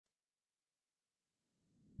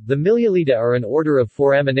The Miliolida are an order of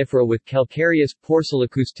foraminifera with calcareous,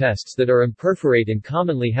 porcelaceous tests that are imperforate and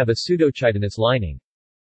commonly have a pseudochitinous lining.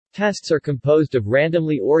 Tests are composed of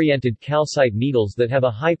randomly oriented calcite needles that have a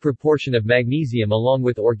high proportion of magnesium along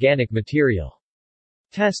with organic material.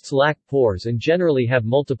 Tests lack pores and generally have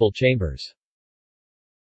multiple chambers.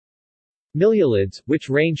 Miliolids, which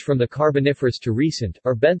range from the Carboniferous to recent,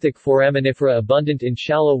 are benthic foraminifera abundant in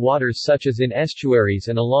shallow waters such as in estuaries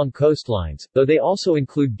and along coastlines, though they also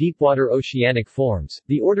include deepwater oceanic forms.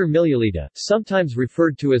 The order Miliolida, sometimes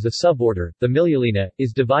referred to as a suborder, the Miliolina,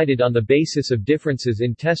 is divided on the basis of differences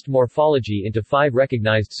in test morphology into 5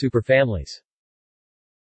 recognized superfamilies.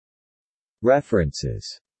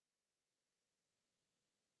 References.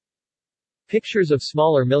 Pictures of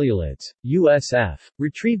smaller miliolids. USF.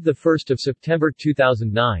 Retrieved 1 September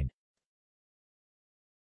 2009.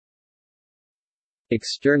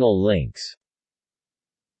 External links.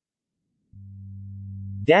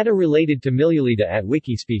 Data related to Miliolida at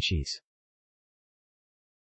Wikispecies.